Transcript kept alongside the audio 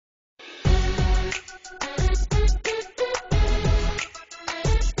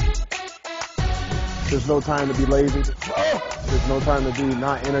There's no time to be lazy. There's no time to be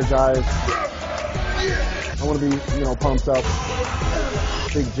not energized. I want to be, pumped up.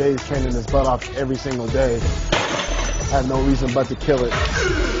 Big J's training his butt off every single day. I have no reason but to kill it.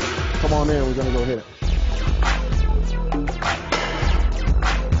 Come on in, we're gonna go hit it.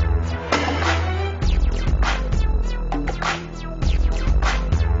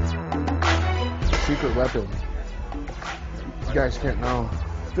 Secret weapon. You guys can't know.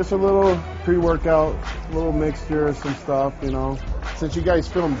 Just a little pre-workout, a little mixture, some stuff, Since you guys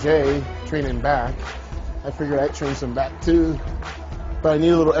filmed Jay training back, I figured I'd train some back too. But I need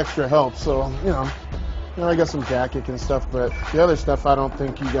a little extra help, so, I got some jack kick and stuff, but the other stuff I don't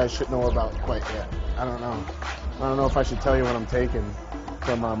think you guys should know about quite yet. I don't know. I don't know if I should tell you what I'm taking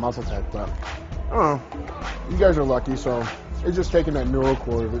from Muscle Tech, but I don't know. You guys are lucky, so it's just taking that neural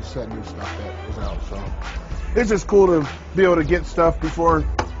core, which is that new stuff that is out, so. It's just cool to be able to get stuff before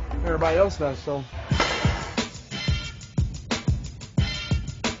everybody else does, so.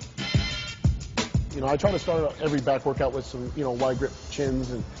 I try to start out every back workout with some, wide grip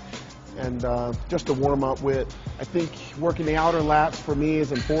chins and just to warm up with. I think working the outer lats for me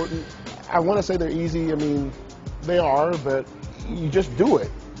is important. I want to say they're easy. I mean, they are, but you just do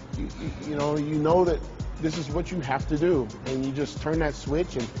it. You know that this is what you have to do, and you just turn that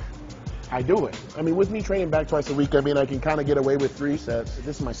switch, and I do it. I mean, with me training back twice a week, I can kind of get away with 3 sets.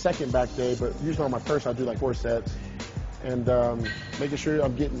 This is my second back day, but usually on my first, I'll do like 4 sets. And making sure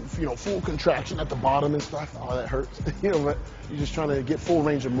I'm getting, full contraction at the bottom and stuff. Oh, that hurts. But you're just trying to get full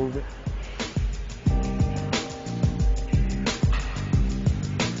range of movement.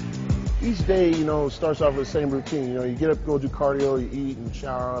 Each day, starts off with the same routine. You get up, go do cardio, you eat and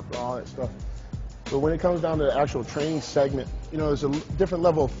shower up, and all that stuff. But when it comes down to the actual training segment, there's a different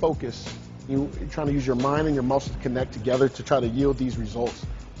level of focus. You're trying to use your mind and your muscles to connect together to try to yield these results.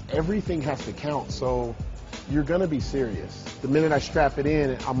 Everything has to count, so you're gonna be serious. The minute I strap it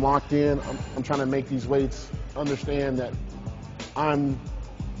in, I'm locked in. I'm trying to make these weights understand that I'm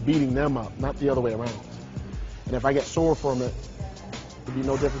beating them up, not the other way around. And if I get sore from it, it'd be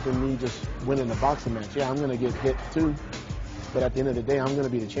no different than me just winning a boxing match. Yeah, I'm gonna get hit too, but at the end of the day, I'm gonna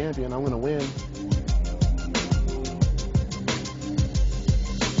be the champion. I'm gonna win.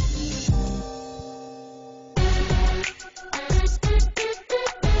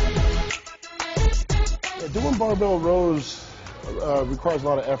 Doing barbell rows requires a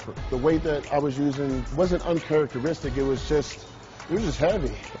lot of effort. The weight that I was using wasn't uncharacteristic. It was just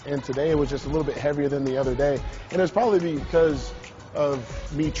heavy. And today it was just a little bit heavier than the other day. And it's probably because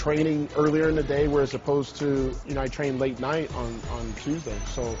of me training earlier in the day, whereas opposed to, I trained late night on Tuesday.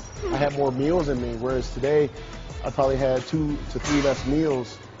 So I had more meals in me, whereas today I probably had 2 to 3 less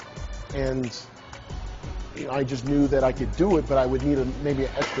meals. And I just knew that I could do it, but I would need maybe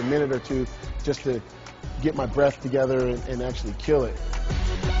an extra minute or 2 just to get my breath together and actually kill it.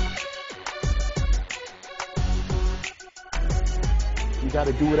 You got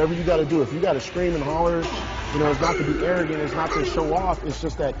to do whatever you got to do. If you got to scream and holler, it's not to be arrogant, it's not to show off. It's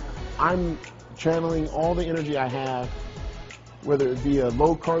just that I'm channeling all the energy I have, whether it be a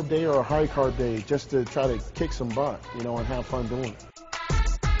low carb day or a high carb day, just to try to kick some butt, and have fun doing it.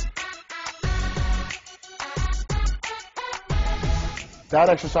 That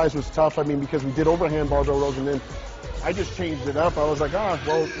exercise was tough, because we did overhand barbell rows, and then I just changed it up. I was like,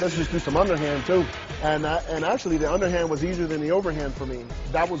 well, let's just do some underhand too. And actually, the underhand was easier than the overhand for me.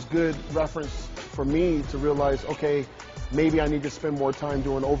 That was good reference for me to realize, okay, maybe I need to spend more time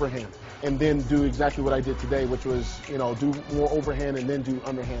doing overhand, and then do exactly what I did today, which was, do more overhand and then do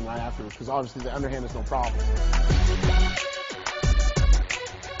underhand right afterwards, because obviously the underhand is no problem.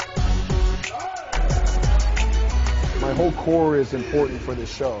 My whole core is important for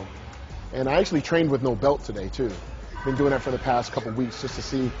this show. And I actually trained with no belt today too. Been doing that for the past couple weeks just to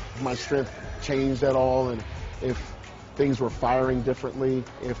see if my strength changed at all, and if things were firing differently,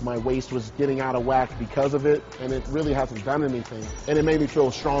 if my waist was getting out of whack because of it, and it really hasn't done anything. And it made me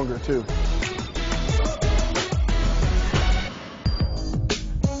feel stronger too.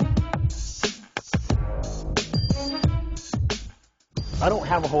 I don't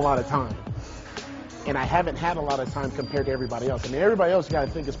have a whole lot of time. And I haven't had a lot of time compared to everybody else. Everybody else, you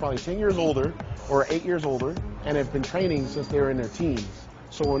gotta think, is probably 10 years older or 8 years older and have been training since they were in their teens.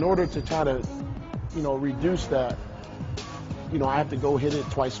 So in order to try to, reduce that, I have to go hit it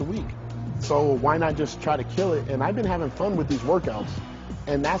twice a week. So why not just try to kill it? And I've been having fun with these workouts.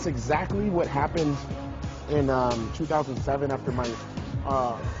 And that's exactly what happened in 2007 after my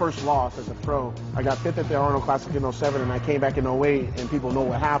first loss as a pro. I got fifth at the Arnold Classic in '07, and I came back in '08, and people know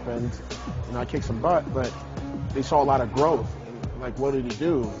what happened. And I kicked some butt, but they saw a lot of growth. Like, what did he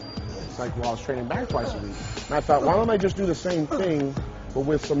do? It's like, well, I was training back twice a week. And I thought, why don't I just do the same thing, but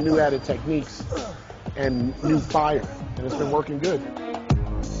with some new added techniques and new fire? And it's been working good.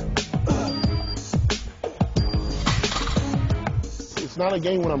 It's not a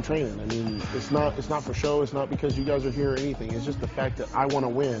game when I'm training. I mean, it's not for show. It's not because you guys are here or anything. It's just the fact that I want to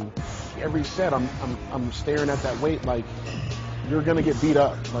win. Every set, I'm staring at that weight like, you're gonna get beat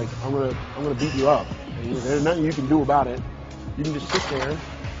up. Like, I'm gonna beat you up. And there's nothing you can do about it. You can just sit there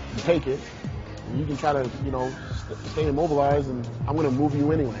and take it. And you can try to, stay immobilized, and I'm gonna move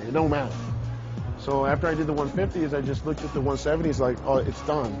you anyway. It don't matter. So after I did the 150s, I just looked at the 170s like, oh, it's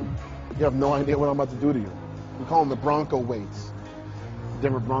done. You have no idea what I'm about to do to you. We call them the Bronco weights.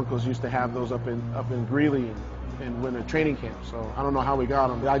 Denver Broncos used to have those up in Greeley and when they're training camp. So I don't know how we got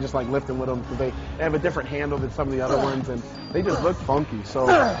them. I just like lifting with them because they have a different handle than some of the other ones, and they just look funky. So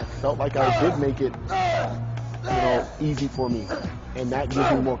I felt like I did make it, easy for me, and that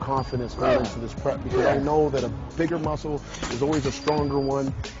gives me more confidence going into this prep because I know that a bigger muscle is always a stronger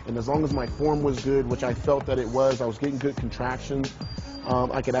one, and as long as my form was good, which I felt that it was, I was getting good contractions.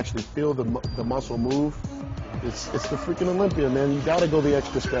 I could actually feel the muscle move. It's the freaking Olympia, man. You got to go the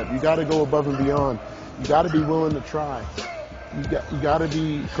extra step. You got to go above and beyond. You got to be willing to try. You got to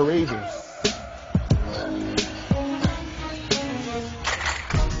be courageous.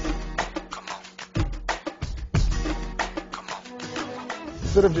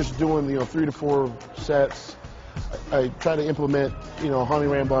 Instead of just doing 3 to 4 sets, I try to implement Hani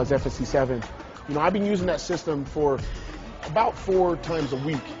Rambaugh's FSC7. I've been using that system for about 4 times a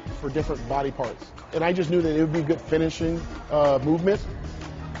week for different body parts. And I just knew that it would be a good finishing movement.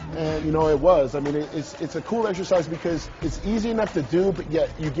 And, it was. I mean, it's a cool exercise because it's easy enough to do, but yet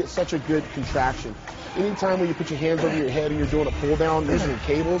you get such a good contraction. Anytime when you put your hands over your head and you're doing a pull down using your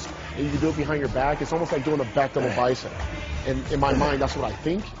cables, and you do it behind your back, it's almost like doing a back double bicep. And in my mind, that's what I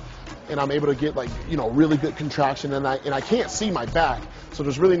think. And I'm able to get really good contraction, and I can't see my back. So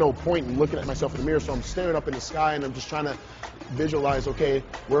there's really no point in looking at myself in the mirror. So I'm staring up in the sky and I'm just trying to visualize, okay,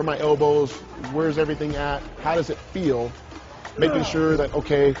 where are my elbows? Where's everything at? How does it feel? Making sure that,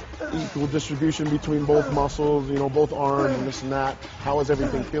 okay, equal distribution between both muscles, both arms and this and that. How is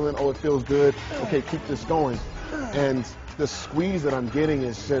everything feeling? Oh, it feels good. Okay, keep this going. And the squeeze that I'm getting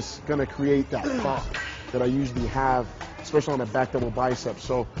is just going to create that pop that I usually have, especially on a back double bicep.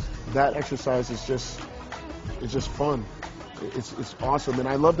 So that exercise is just fun. It's awesome, and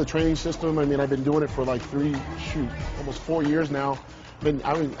I love the training system. I mean, I've been doing it for like almost 4 years now.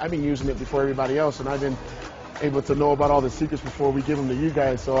 I've been using it before everybody else, and I've been able to know about all the secrets before we give them to you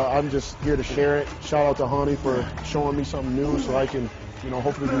guys. So I'm just here to share it. Shout out to Hani for showing me something new, so I can,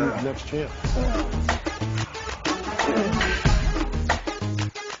 hopefully be the next champ.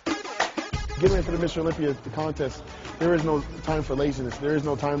 Getting into the Mr. Olympia contest, there is no time for laziness. There is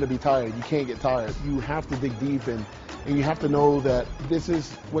no time to be tired. You can't get tired. You have to dig deep and you have to know that this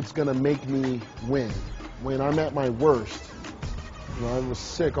is what's going to make me win. When I'm at my worst, I was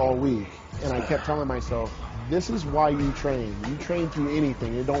sick all week, and I kept telling myself, this is why you train. You train through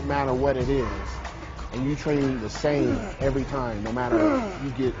anything. It don't matter what it is. And you train the same every time. No matter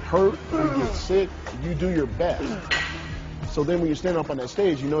you get hurt, you get sick, you do your best. So then when you stand up on that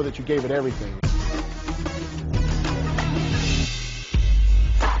stage, you know that you gave it everything.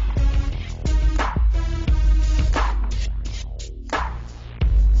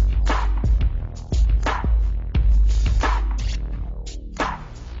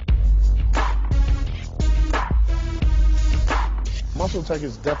 Muscle Tech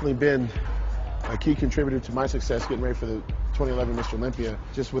has definitely been a key contributor to my success getting ready for the 2011 Mr. Olympia,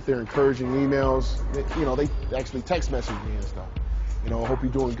 just with their encouraging emails. They actually text message me and stuff. I hope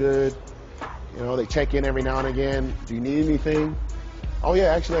you're doing good. They check in every now and again. Do you need anything? Oh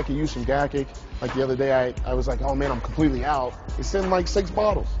yeah, actually I could use some Gakic. Like the other day I was like, oh man, I'm completely out. They send like 6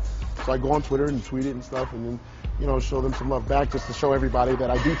 bottles. So I go on Twitter and tweet it and stuff, and then show them some love back, just to show everybody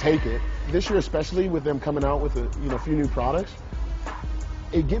that I do take it. This year especially, with them coming out with a few new products,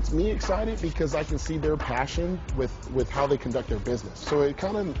 it gets me excited because I can see their passion with how they conduct their business. So it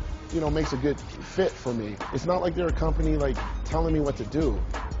kind of, makes a good fit for me. It's not like they're a company telling me what to do.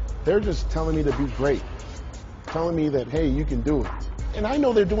 They're just telling me to be great, telling me that, hey, you can do it. And I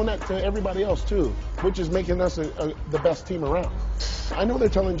know they're doing that to everybody else too, which is making us the best team around. I know they're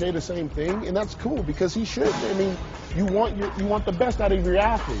telling Jay the same thing, and that's cool because he should. I mean, you want the best out of your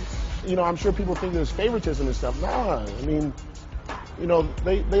athletes. I'm sure people think there's favoritism and stuff. Nah, I mean,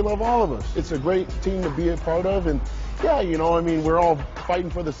 they love all of us. It's a great team to be a part of, and Yeah, you know, I mean, we're all fighting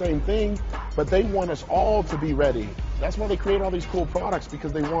for the same thing, but they want us all to be ready. That's why they create all these cool products,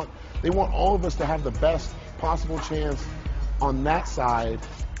 because they want all of us to have the best possible chance on that side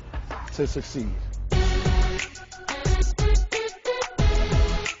to succeed.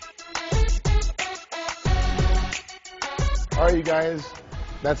 All right, you guys,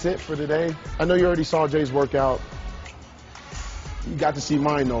 that's it for today. I know you already saw Jay's workout. You got to see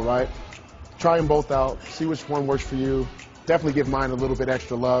mine though, right? Try them both out, see which one works for you. Definitely give mine a little bit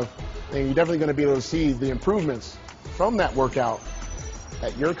extra love. And you're definitely going to be able to see the improvements from that workout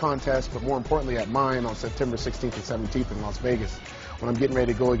at your contest, but more importantly at mine on September 16th and 17th in Las Vegas, when I'm getting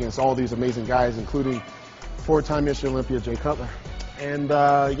ready to go against all these amazing guys, including 4-time Mr. Olympia Jay Cutler. And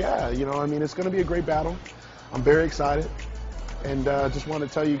yeah, you know, I mean, it's going to be a great battle. I'm very excited. And just want to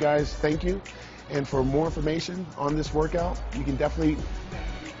tell you guys thank you. And for more information on this workout, you can definitely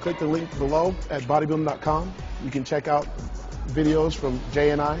click the link below at bodybuilding.com. You can check out videos from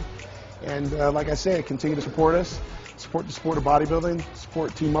Jay and I. And like I said, continue to support us, support the sport of bodybuilding,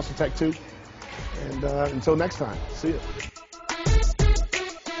 support Team Muscle Tech 2. And until next time, see you.